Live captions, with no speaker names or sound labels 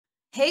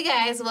Hey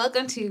guys,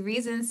 welcome to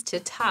Reasons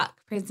to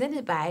Talk,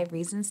 presented by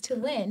Reasons to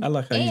Win. I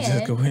like how you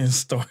just go ahead and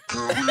start.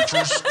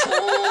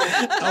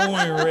 I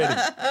wasn't ready.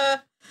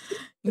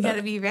 You got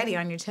to be ready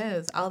on your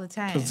toes all the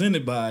time.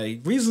 Presented by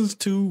Reasons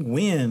to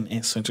Win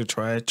and Central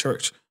Triad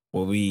Church,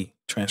 where we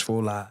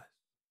transform lives,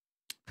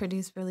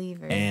 produce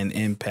believers, and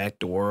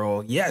impact the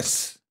world.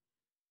 Yes.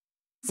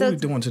 So what are we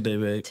doing today,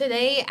 babe?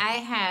 Today I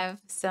have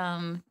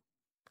some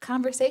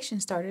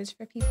conversation starters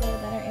for people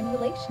that are in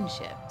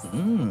relationships.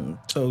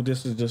 So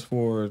this is just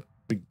for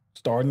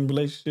starting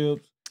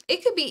relationships?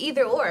 It could be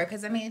either or,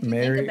 because I mean, if you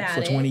married think about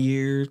it, for 20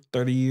 years,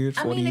 30 years,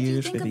 40 years, 50 years.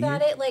 If you think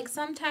about it, like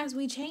sometimes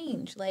we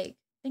change. Like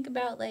think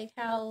about like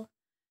how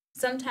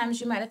sometimes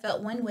you might have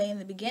felt one way in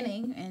the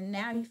beginning and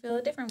now you feel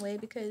a different way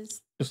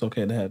because it's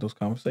okay to have those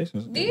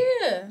conversations.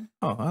 Yeah.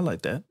 Oh, I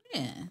like that.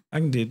 Yeah. I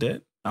can do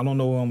that. I don't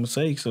know what I'm gonna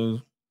say, so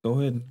go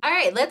ahead. All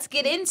right, let's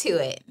get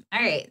into it. All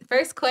right,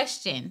 first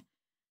question.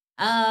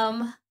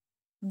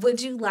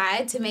 Would you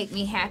lie to make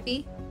me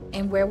happy?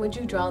 And where would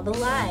you draw the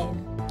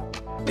line?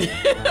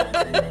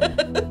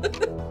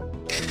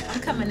 I'm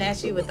coming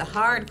at you with a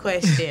hard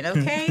question,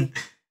 okay?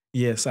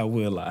 Yes, I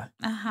will lie.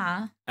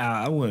 Uh-huh.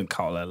 I wouldn't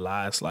call it a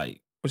lie. It's like,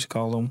 what you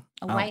call them?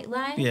 A white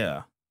lie?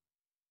 Yeah.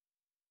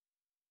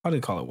 How do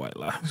you call it white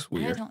lie? It's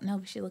weird. I don't know.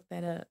 We should look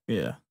that up.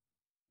 Yeah.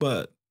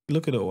 But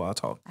look it up while I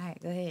talk. All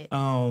right, go ahead.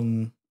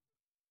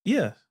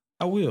 Yeah,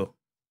 I will.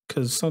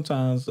 Because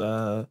sometimes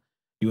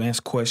you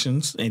ask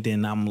questions and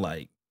then I'm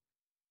like,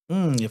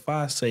 if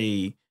I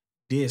say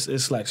this,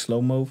 it's like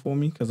slow-mo for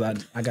me because I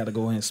got to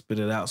go ahead and spit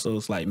it out. So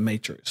it's like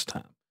Matrix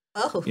time.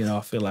 Oh. You know,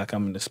 I feel like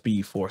I'm in the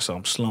speed force, so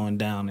I'm slowing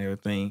down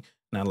everything.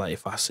 And I like,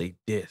 if I say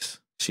this,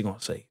 she going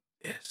to say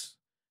this.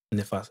 And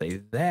if I say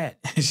that,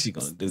 she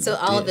going to do So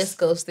all of this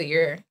goes through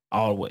your...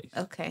 Always.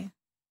 Okay.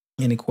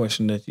 Any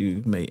question that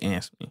you may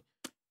ask me,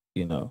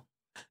 you know,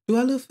 do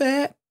I look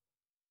fat?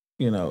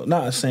 You know,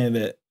 not saying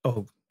that,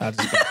 I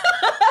just got...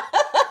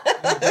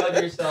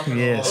 Judge yourself.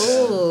 Yes.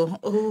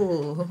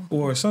 Ooh.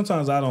 Or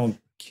sometimes I don't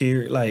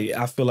care. Like,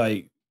 I feel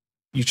like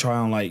you try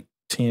on like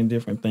 10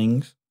 different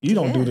things. You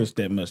don't do this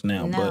that much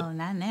now, but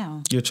not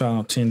now. You're trying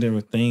on 10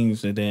 different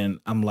things, and then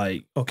I'm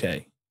like,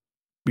 okay.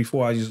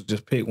 Before I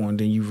just pick one,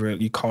 then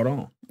you caught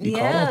on. You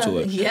caught on to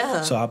it.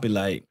 Yeah. So I'll be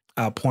like,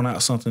 I'll point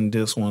out something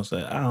this one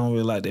said, I don't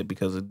really like that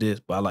because of this,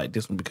 but I like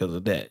this one because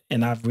of that.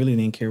 And I really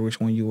didn't care which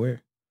one you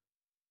wear.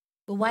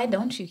 But why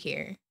don't you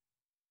care?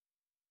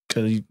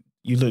 Because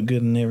you look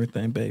good in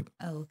everything, babe.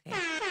 Oh, okay.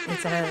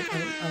 Is that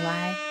a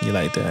lie? You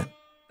like that?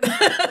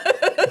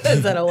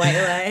 Is that a white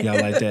lie? Y'all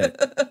like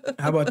that?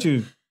 How about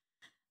you?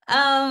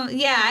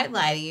 Yeah, I'd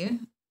lie to you.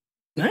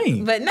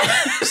 Dang. But no.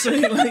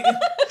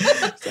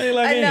 say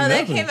like I know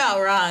that nothing. came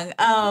out wrong.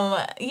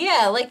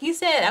 Yeah, like you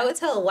said, I would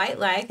tell a white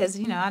lie because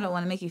I don't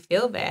want to make you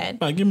feel bad.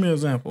 Like, give me an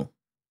example.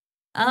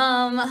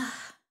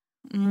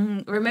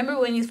 Remember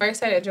when you first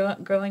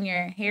started growing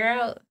your hair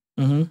out?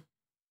 Mm-hmm.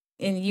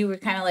 And you were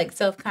kind of like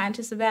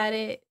self-conscious about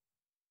it?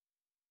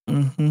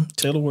 Mm-hmm.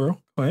 Tell the world.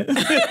 Go ahead.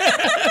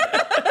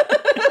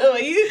 Well,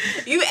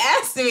 you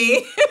asked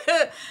me.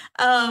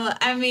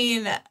 I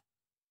mean,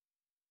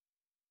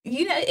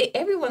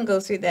 everyone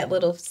goes through that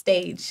little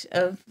stage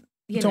of,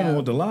 you talking about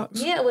with the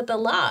locks? Yeah, with the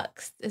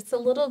locks. It's a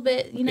little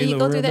bit, you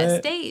go through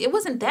that stage. It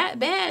wasn't that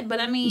bad, but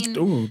I mean.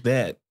 Ooh,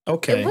 that.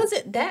 Okay. It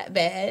wasn't that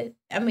bad.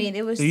 I mean,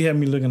 it was. So you had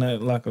me looking at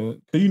it like because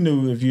you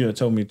knew if you had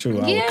told me the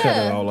truth, I would cut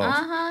it all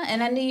off.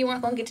 And I knew you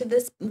weren't going to get to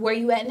this, where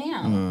you at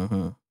now.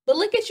 Mm-hmm. But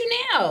look at you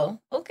now.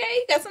 Okay,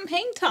 you got some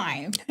hang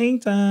time. Hang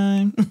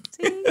time.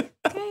 See?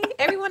 Okay.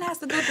 Everyone has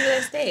to go through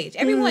that stage.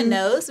 Everyone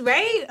knows,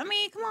 right? I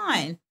mean, come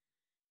on.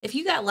 If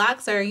you got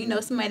locks or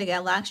somebody that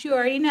got locks, you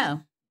already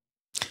know.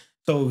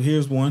 So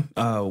here's one.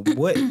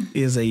 What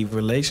is a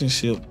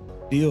relationship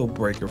deal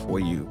breaker for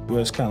you? Well,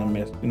 it's kind of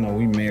messed.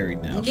 We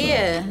married now. So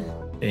yeah.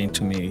 There ain't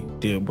too many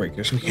deal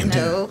breakers we can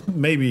do.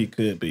 Maybe it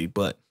could be,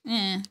 but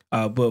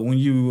but when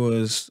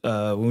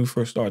when we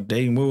first started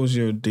dating, what was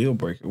your deal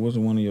breaker? What was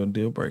one of your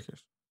deal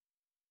breakers?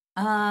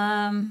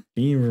 Can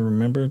you even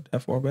remember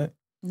that far back?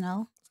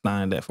 No. It's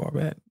not that far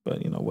back,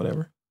 but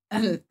whatever.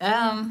 I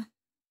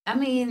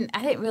mean,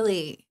 I didn't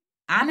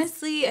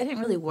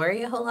really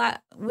worry a whole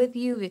lot with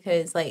you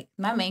because like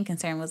my main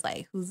concern was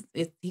like,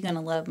 is he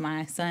gonna love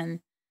my son,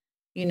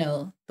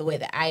 the way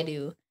that I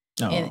do?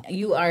 Oh. And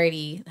you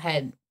already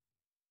had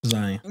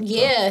Zion.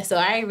 Yeah, so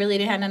I really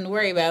didn't have nothing to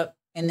worry about.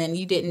 And then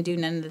you didn't do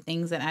none of the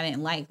things that I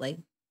didn't like. Like,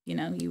 you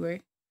were,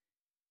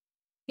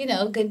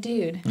 a good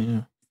dude.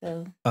 Yeah.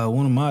 So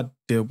one of my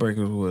deal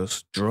breakers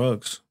was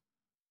drugs.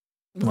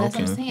 Well, that's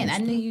what I'm saying. I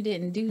knew you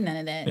didn't do none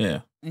of that. Yeah.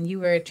 And you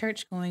were a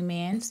church going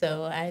man,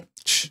 so I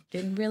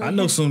didn't really. I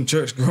know some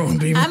church going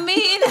people. I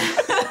mean,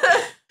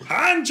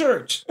 I'm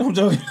church. I'm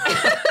joking.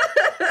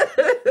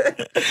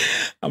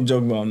 I'm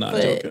joking, but I'm not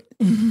joking.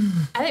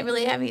 I didn't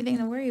really have anything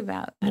to worry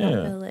about. I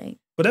don't feel like.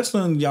 But that's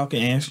something y'all can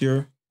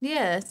answer.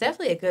 Yeah, it's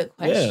definitely a good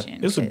question. Yeah,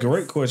 it's a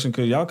great question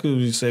because y'all could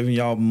be saving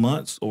y'all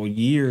months or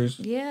years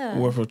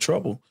worth of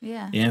trouble.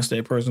 Yeah. You answer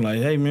that person like,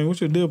 hey, man, what's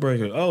your deal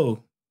breaker? Oh,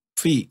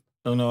 feet.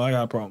 Oh, no, I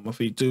got a problem with my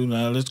feet too.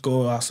 Now let's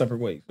go our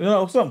separate ways.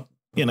 Something.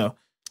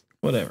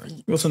 Whatever.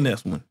 Sweet. What's the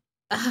next one?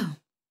 Oh.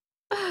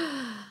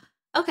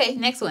 Okay,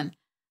 next one.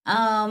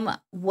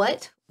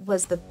 What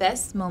was the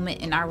best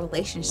moment in our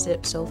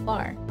relationship so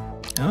far?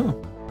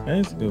 Oh,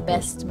 that's a good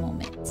Best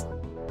moment.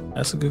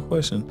 That's a good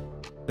question.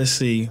 Let's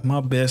see. My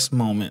best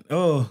moment.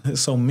 Oh,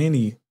 there's so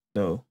many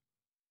though.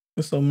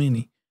 There's so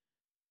many.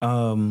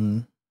 I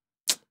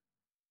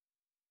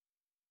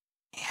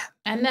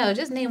know.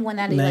 Just name one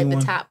out of Name like one.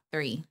 the top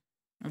 3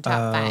 or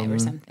top 5 or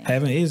something.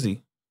 Having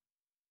Izzy.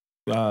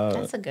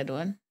 That's a good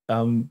one.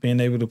 Being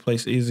able to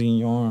place Izzy in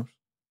your arms.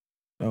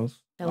 That was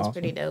awesome.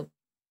 Pretty dope.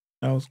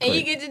 That was great. And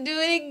you get to do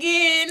it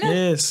again.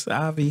 Yes,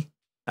 Ivy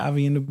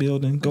in the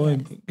building. Go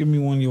ahead, give me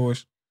one of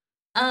yours.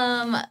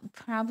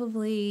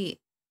 Probably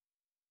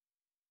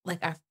like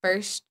our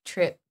first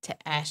trip to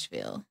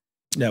Asheville.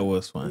 That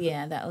was fun.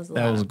 Yeah, that was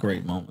a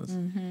great moment.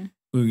 Mm-hmm.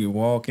 We would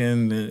walk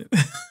in the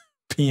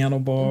piano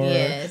bar.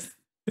 Yes,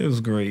 it was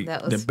great.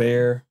 That was the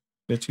bear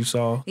that you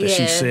saw, that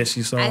she said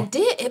she saw. I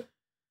did.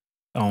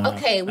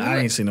 Okay, I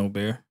ain't see no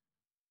bear.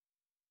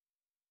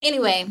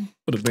 Anyway,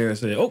 but the bear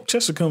said, "Oh,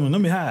 Chester coming.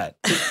 Let me hide."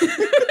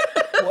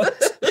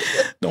 What?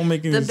 Don't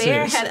make any sense. The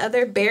bear had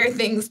other bear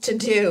things to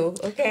do.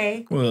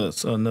 Okay. Well,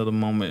 it's another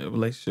moment, a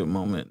relationship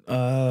moment.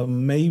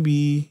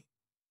 Maybe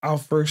our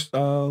first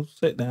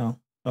sit down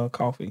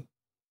coffee.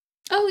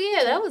 Oh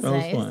yeah, that was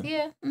nice. Fun.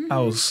 Yeah. Mm-hmm. I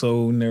was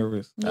so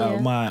nervous. Yeah.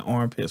 My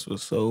armpits were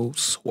so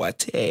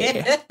sweaty.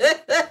 It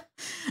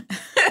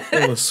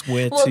was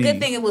sweaty. Well,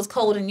 good thing it was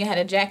cold and you had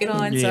a jacket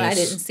on, so I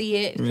didn't see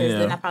it because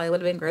then I probably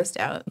would have been grossed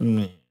out.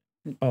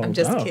 I'm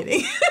just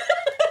kidding.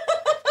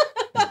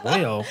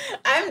 Well,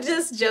 I'm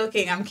just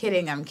joking. I'm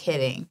kidding.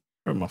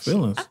 Hurt my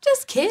feelings. I'm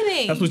just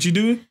kidding. That's what you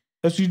do?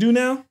 That's what you do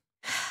now?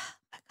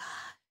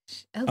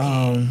 Oh my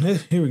gosh. Okay.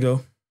 Here we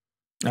go.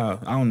 I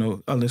don't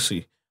know. Let's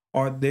see.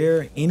 Are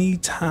there any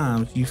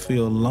times you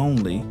feel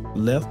lonely,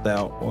 left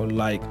out, or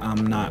like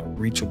I'm not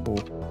reachable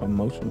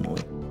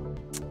emotionally?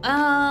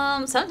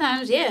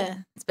 Sometimes, yeah.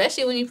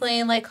 Especially when you're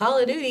playing like Call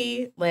of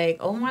Duty. Like,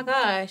 oh my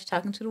gosh,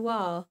 talking to the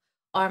wall.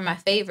 Or my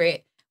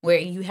favorite, where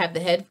you have the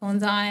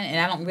headphones on and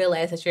I don't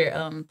realize that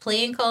you're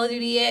playing Call of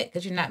Duty yet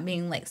because you're not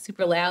being like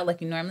super loud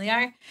like you normally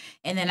are.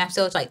 And then I'm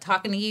still like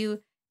talking to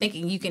you,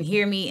 thinking you can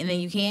hear me and then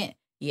you can't.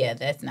 Yeah,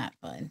 that's not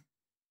fun.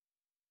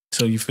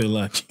 So you feel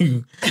like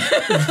you...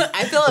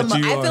 I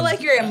feel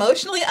like you're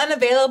emotionally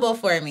unavailable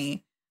for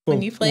me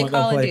when you play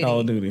Call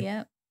of Duty.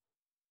 Yep.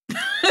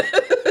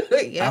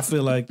 Yep. I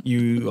feel like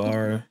you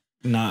are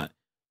not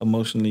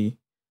emotionally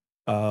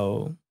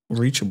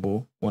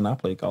reachable when I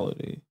play Call of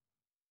Duty.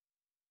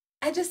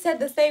 I just said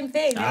the same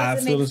thing. I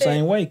feel the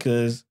same way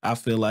because I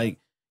feel like,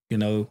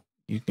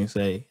 you can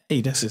say,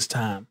 hey, that's his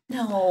time.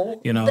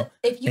 No.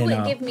 If you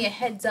would give me a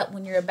heads up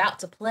when you're about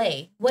to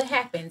play, what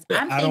happens?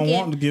 I don't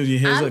want to give you a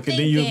heads up because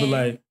then you'll be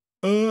like,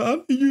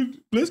 I think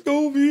let's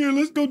go over here.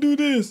 Let's go do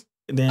this.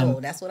 And then,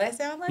 that's what I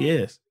sound like?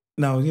 Yes.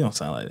 No, you don't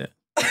sound like that.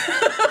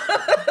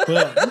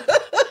 But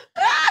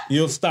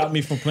you'll stop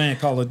me from playing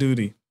Call of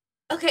Duty.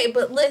 Okay,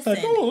 but listen.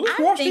 Like, let's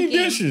wash these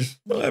dishes.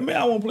 I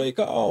want to play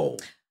Call.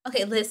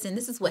 Okay, listen,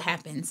 this is what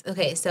happens.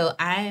 Okay, so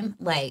I'm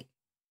like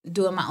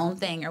doing my own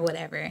thing or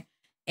whatever,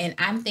 and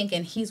I'm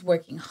thinking he's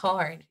working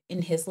hard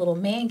in his little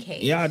man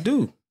cave. Yeah, I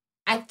do.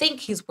 I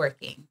think he's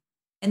working.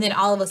 And then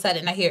all of a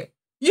sudden I hear,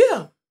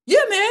 yeah,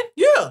 man,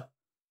 yeah.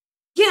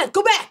 Yeah,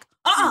 go back.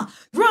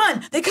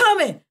 Run, they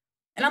coming.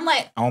 And I'm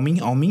like, on me.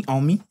 And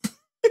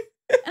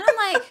I'm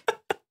like,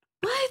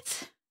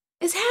 what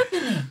is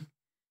happening?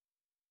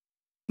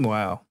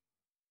 Wow.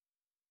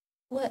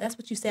 What? That's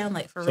what you sound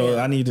like for real. So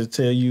I need to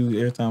tell you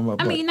every time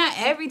I mean, not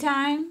every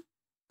time,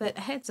 but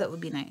a heads up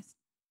would be nice.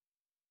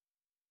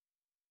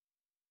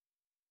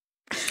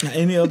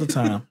 Any other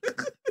time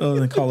other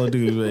than Call of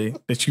Duty, babe,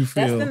 that you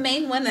feel. That's the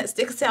main one that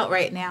sticks out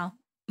right now.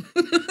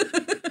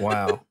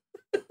 Wow.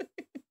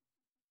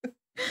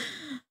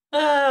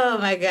 Oh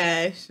my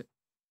gosh.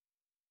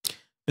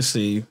 Let's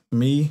see.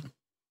 Me?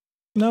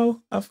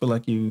 No, I feel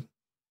like you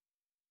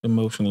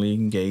emotionally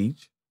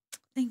engaged.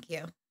 Thank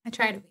you. I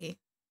try to be.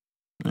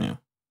 Yeah.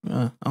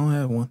 I don't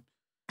have one.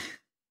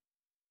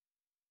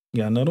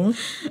 You got another one?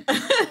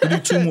 We'll do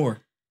 2 more.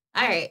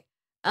 All right.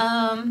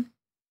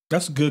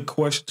 That's a good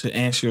question to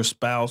answer your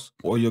spouse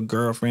or your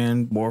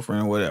girlfriend,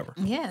 boyfriend, whatever.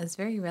 Yeah, it's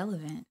very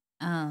relevant.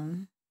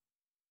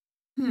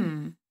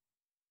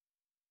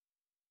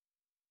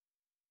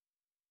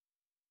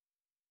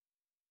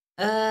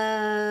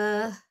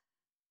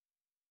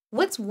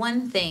 What's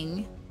one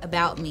thing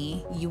about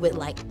me you would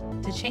like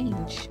to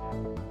change?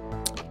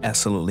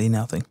 Absolutely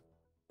nothing.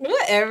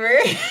 Whatever.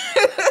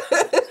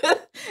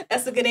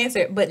 That's a good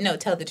answer. But no,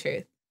 tell the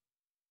truth.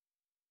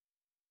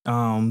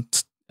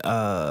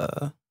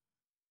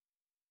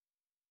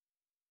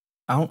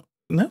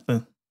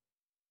 Nothing.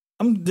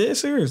 I'm dead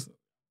serious.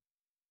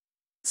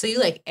 So you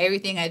like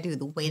everything I do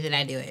the way that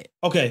I do it?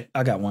 Okay,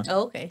 I got one.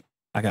 Oh, okay.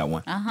 I got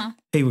one. Uh-huh.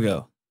 Here we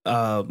go.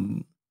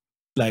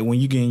 Like when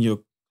you get in your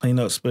clean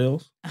up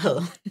spells,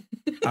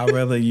 I'd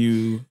rather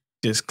you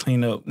just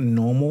clean up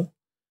normal.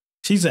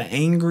 She's an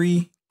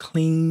angry,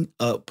 clean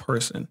up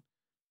person.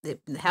 The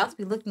house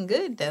be looking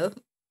good though.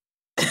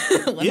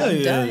 When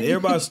I'm done.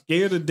 Everybody's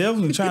scared of death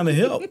and trying to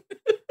help.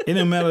 It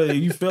didn't matter if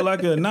you feel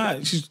like it or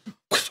not. She's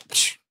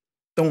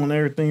throwing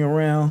everything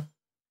around.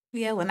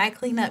 Yeah, when I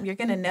clean up, you're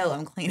gonna know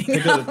I'm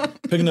cleaning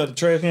up. Picking up the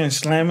trash can and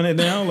slamming it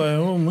down. Like,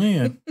 oh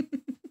man,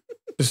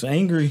 just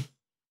angry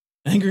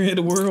at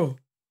the world.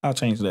 I'll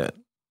change that.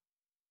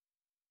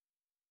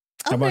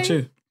 How about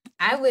you?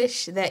 I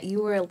wish that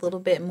you were a little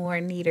bit more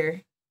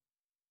neater.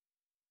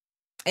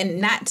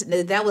 And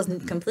that was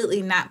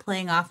completely not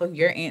playing off of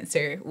your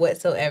answer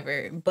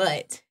whatsoever.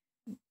 But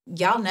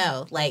y'all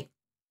know, like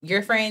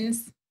your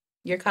friends,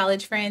 your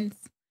college friends,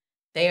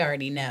 they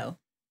already know.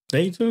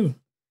 They too.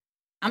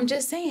 I'm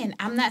just saying,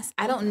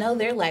 I don't know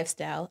their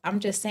lifestyle. I'm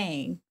just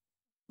saying,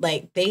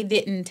 like, they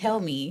didn't tell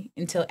me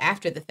until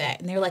after the fact.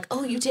 And they're like,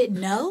 oh, you didn't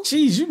know?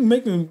 Jeez, you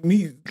making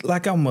me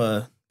like I'm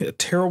a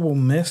terrible,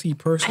 messy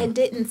person. I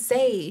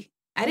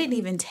didn't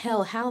even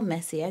tell how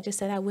messy. I just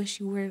said, I wish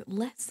you were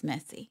less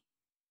messy.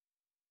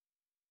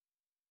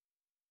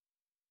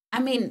 I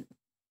mean,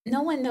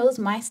 no one knows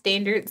my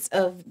standards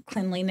of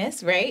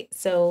cleanliness, right?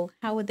 So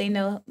how would they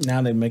know?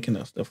 Now they're making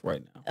up stuff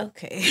right now.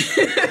 Okay.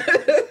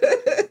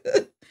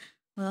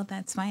 Well,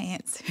 that's my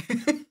answer.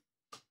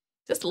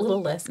 Just a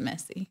little less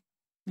messy.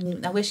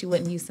 I wish you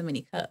wouldn't use so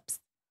many cups.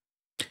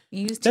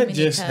 You use too many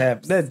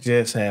cups. That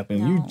just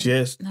happened. You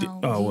just did.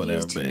 Oh,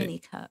 whatever. Use too many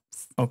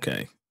cups.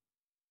 Okay.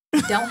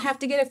 Don't have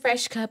to get a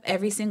fresh cup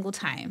every single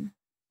time.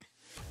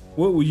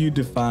 What would you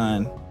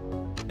define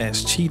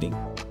as cheating?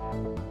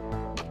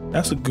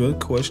 That's a good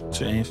question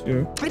to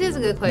answer. It is a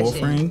good question.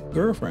 Boyfriend,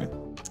 girlfriend.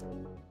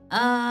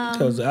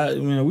 Because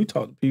we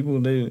talk to people,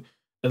 they're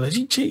like,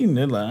 "You cheating?"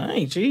 They're like, "I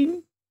ain't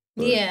cheating."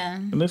 But, yeah,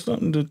 and that's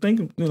something to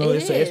think.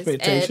 It's an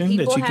expectation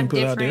that you can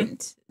put out there.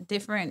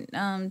 Different,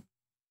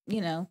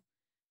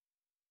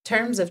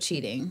 terms of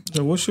cheating.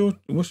 So what's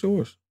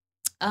yours?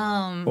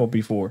 Or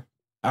before?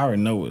 I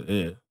already know what it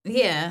is.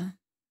 Yeah,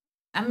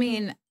 I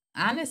mean,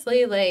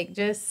 honestly, like,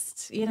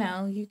 just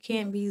you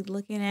can't be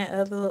looking at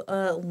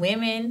other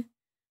women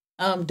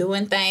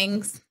doing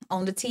things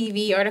on the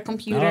TV or the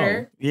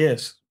computer. Oh,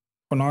 yes,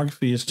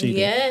 pornography is cheating.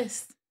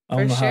 Yes, I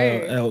don't know how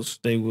else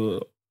they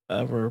will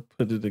ever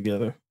put it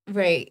together.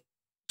 Right.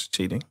 It's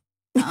cheating.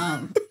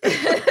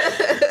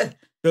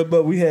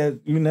 But we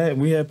had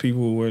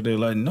people where they're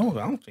like, no,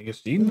 I don't think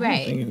it's cheating.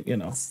 Right.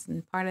 It's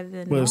part of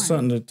the But it's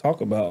something to talk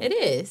about. It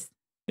is.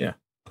 Yeah.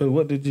 Because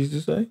what did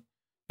Jesus say?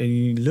 And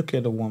you look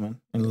at a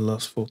woman and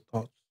lustful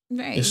thoughts.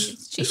 Right.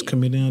 It's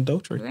committing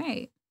adultery.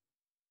 Right.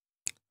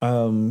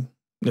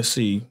 Let's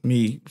see.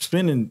 Me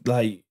spending,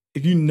 like,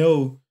 if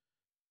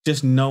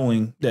just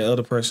knowing that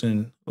other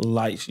person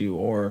likes you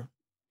or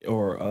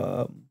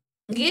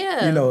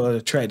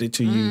attracted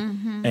to you,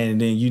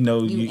 and then you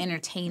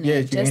entertain it. Yeah,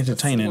 you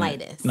entertain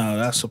it. No,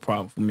 that's a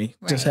problem for me.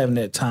 Right. Just having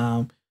that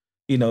time,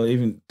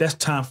 even that's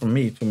time for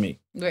me. To me,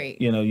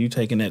 right? You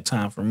taking that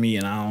time for me,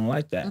 and I don't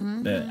like that.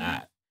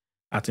 That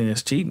I think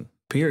that's cheating.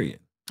 Period.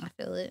 I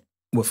feel it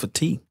with a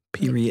T.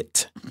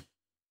 Period.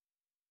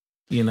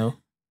 Yep.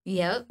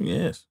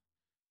 Yes.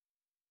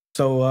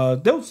 So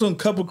there was some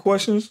couple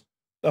questions.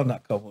 Oh,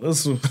 not couple.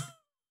 This was.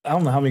 I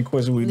don't know how many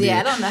questions we did. Yeah,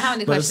 I don't know how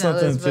many questions. But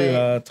it's something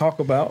to talk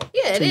about.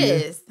 Yeah, it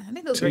is. I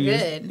think those were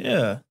good.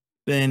 Yeah.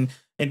 And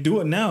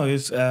do it now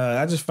is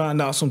I just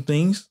found out some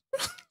things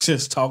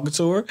just talking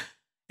to her.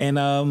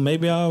 And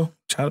maybe I'll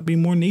try to be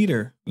more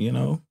neater,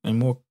 and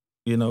more,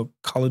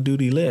 Call of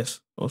Duty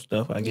less or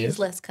stuff, I guess. Use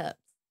less cups.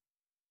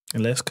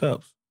 And less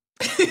cups.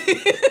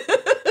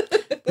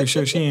 Pretty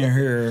sure she didn't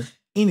hear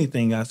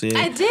anything I said.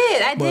 I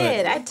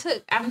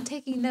did. I'm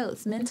taking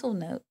notes, mental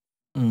notes.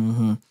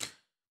 Mm-hmm.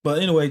 But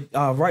anyway,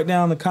 write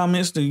down in the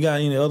comments if you got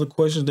any other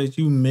questions that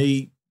you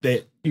made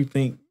that you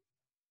think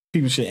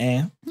people should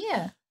ask.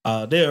 Yeah.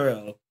 There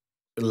are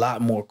a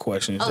lot more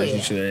questions that you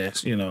should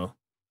ask,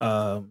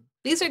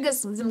 These are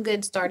some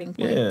good starting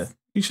points. Yeah.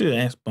 You should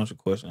ask a bunch of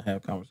questions and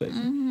have a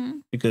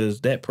conversation.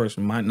 Because that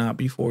person might not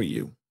be for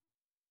you.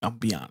 I'll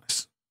be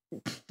honest.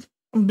 Yeah,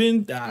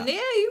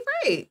 you're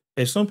right.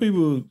 And some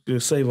people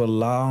just save a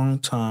long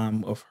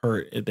time of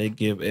hurt if they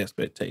give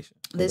expectations.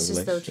 This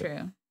is so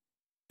true.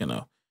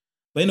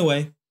 But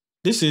anyway,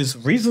 this is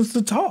Reasons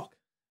to Talk,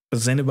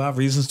 presented by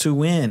Reasons to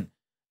Win,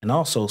 and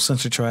also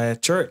Central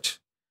Triad Church.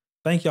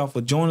 Thank y'all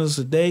for joining us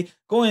today.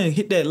 Go ahead and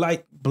hit that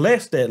like,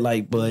 bless that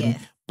like button,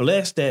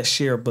 bless that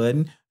share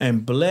button,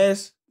 and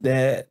bless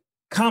that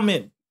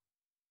comment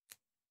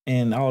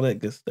and all that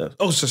good stuff.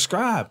 Oh,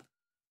 subscribe.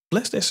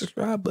 Bless that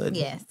subscribe button.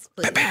 Yes,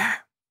 please. Thank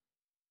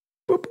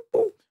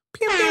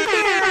you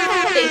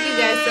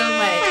guys so much.